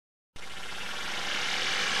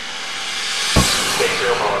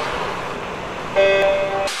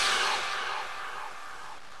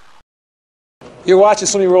You're watching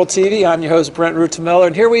Swimming World TV. I'm your host, Brent Rutamiller,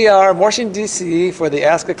 and here we are in Washington, D.C. for the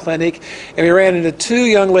ASCA clinic, and we ran into two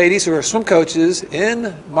young ladies who are swim coaches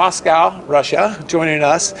in Moscow, Russia, joining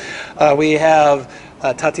us. We have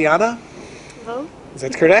Tatiana. Hello. Is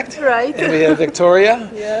that correct? Right. And we have Victoria.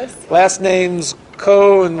 Yes. Last name's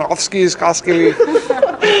Koski.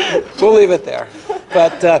 We'll leave it there.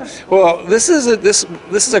 But well, this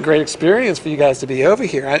is a great experience for you guys to be over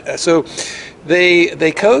here. So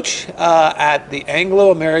they coach at the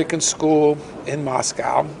Anglo-American School in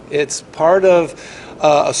Moscow. It's part of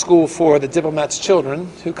a school for the diplomats' children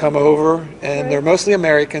who come over, and they're mostly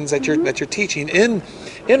Americans that you're teaching in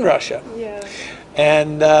Russia. Yeah.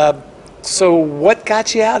 And so, what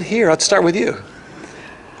got you out here? Let's start with you.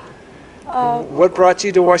 What brought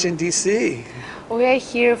you to Washington, D.C.? We are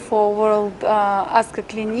here for World ASCA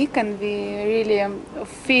clinic, and we really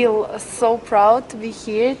feel so proud to be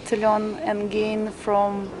here to learn and gain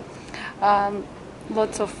from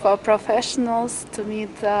lots of professionals, to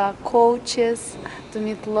meet coaches, to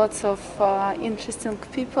meet lots of interesting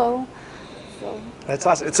people. So. That's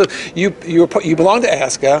awesome. So you belong to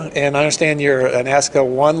ASCA, and I understand you're an ASCA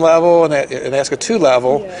 1 level and an ASCA 2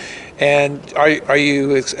 level. Yeah. And are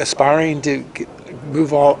you aspiring to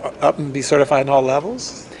move all up and be certified in all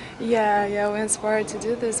levels? Yeah, we're inspired to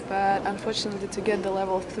do this, but unfortunately to get the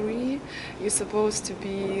level 3, you're supposed to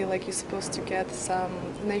get some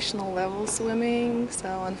national level swimming.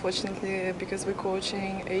 So unfortunately, because we're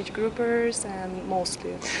coaching age groupers and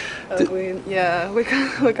mostly,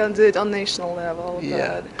 we can't do it on national level.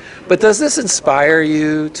 Yeah, but does this inspire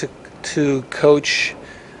you to coach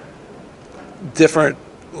different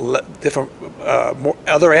more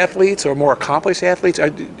other athletes or more accomplished athletes?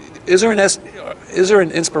 Is there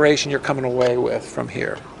an inspiration you're coming away with from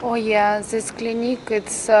here? Oh yeah, this clinic,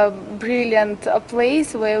 it's a brilliant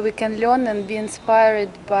place where we can learn and be inspired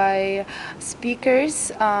by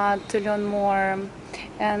speakers to learn more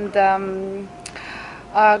and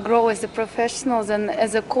grow as a professionals and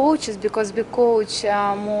as a coaches, because we coach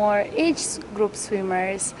more age group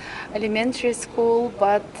swimmers, elementary school,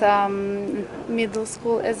 but middle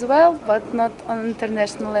school as well, but not on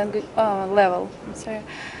international level. I'm sorry.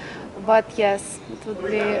 But yes, it would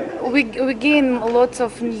be. We gain lots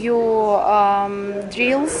of new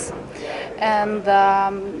drills and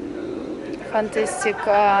fantastic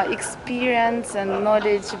experience and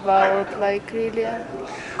knowledge about really.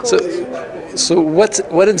 So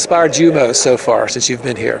what inspired you most so far since you've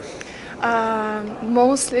been here?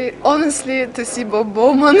 Mostly, honestly, to see Bob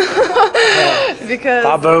Bowman because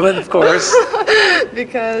Bob Bowman, of course.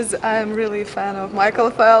 because I'm really a fan of Michael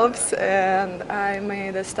Phelps, and I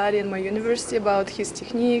made a study in my university about his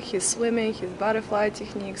technique, his swimming, his butterfly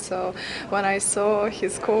technique. So when I saw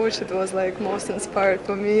his coach, it was like most inspired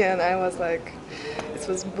for me, and I was like, it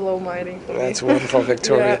was blow-minding for me. That's wonderful,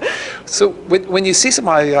 Victoria. Yeah. So when you see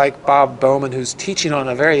somebody like Bob Bowman who's teaching on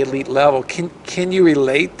a very elite level, can you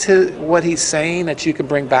relate to what he's saying that you can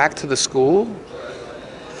bring back to the school?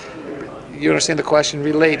 You understand the question?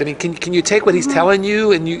 Relate. I mean, can you take what he's telling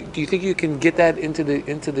you, and do you think you can get that into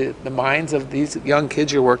the minds of these young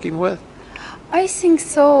kids you're working with? I think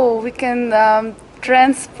so. We can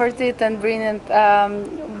transport it and bring it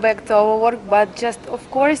back to our work, but just of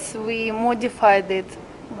course we modified it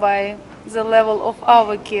by the level of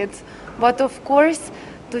our kids. But of course,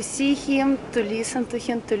 to see him, to listen to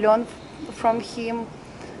him, to learn from him,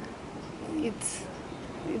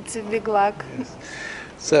 it's a big luck. Yes.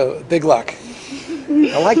 So big luck.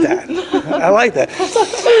 I like that. I like that.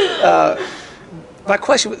 My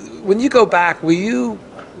question: when you go back,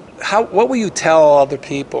 what will you tell other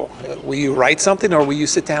people? Will you write something, or will you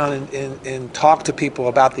sit down and talk to people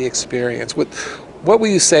about the experience? What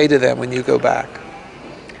will you say to them when you go back?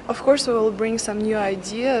 Of course, we will bring some new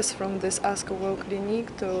ideas from this ASCA World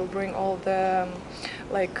Clinic to bring all the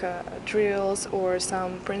drills or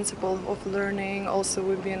some principles of learning. Also,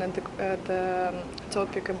 we've been at the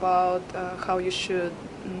topic about how you should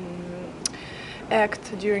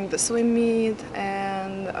act during the swim meet,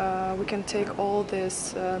 and we can take all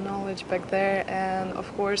this knowledge back there. And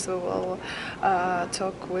of course we will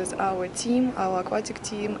talk with our team, our aquatic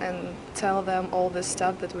team, and tell them all this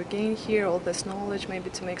stuff that we gain here, all this knowledge, maybe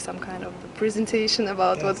to make some kind of presentation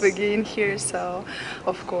about what we gain here. So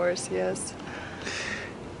of course, yes.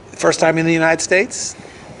 First time in the United States?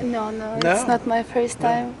 No, it's not my first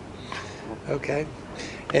time. Okay.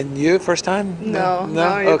 And you, first time? No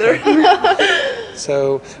either. Okay.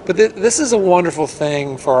 So, but this is a wonderful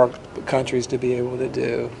thing for our countries to be able to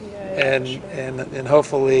do, and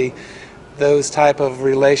hopefully those type of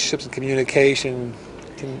relationships and communication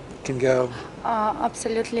can go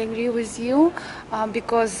Absolutely agree with you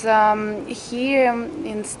because here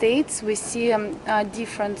in States we see a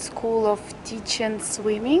different school of teaching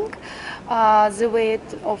swimming, the way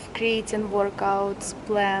of creating workouts,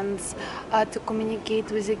 plans, to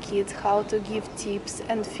communicate with the kids, how to give tips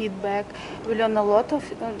and feedback. We learn a lot of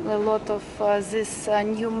these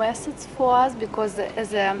new methods for us because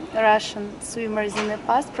as Russian swimmers in the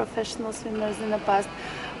past, professional swimmers in the past,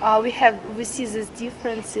 we see these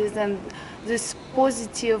differences and this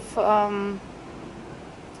positive, I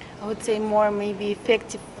would say more maybe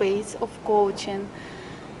effective ways of coaching.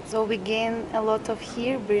 So we gain a lot of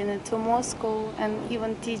here, bring it to Moscow, and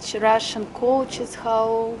even teach Russian coaches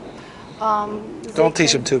how. Don't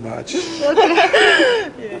teach them too much.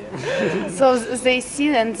 So they see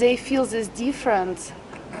and they feel this difference,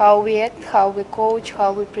 how we act, how we coach,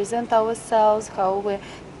 how we present ourselves, how we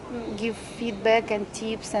give feedback and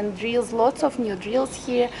tips and drills, lots of new drills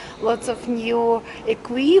here, lots of new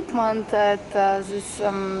equipment at this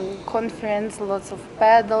conference, lots of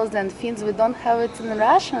paddles and fins. We don't have it in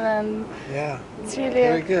Russian, and Yeah, it's really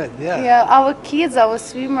very good. Yeah. yeah, our kids, our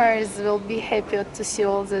swimmers will be happy to see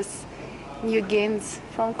all these new gains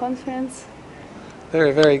from conference.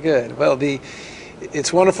 Very, very good. Well,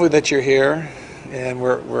 it's wonderful that you're here, and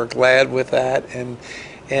we're glad with that.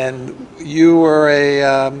 And you were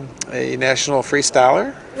a national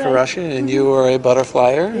freestyler for Right. Russia, and you were a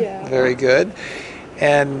butterflyer. Yeah. Very good.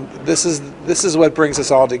 And this is what brings us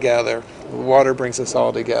all together. Water brings us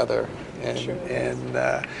all together, and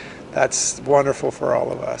that's wonderful for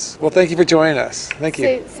all of us. Well, thank you for joining us. Thank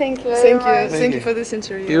you. Thank you very Thank you. much. Thank you. you for this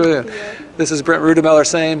interview. This is Brent Rudemeller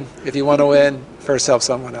saying, if you want to win, first help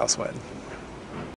someone else win.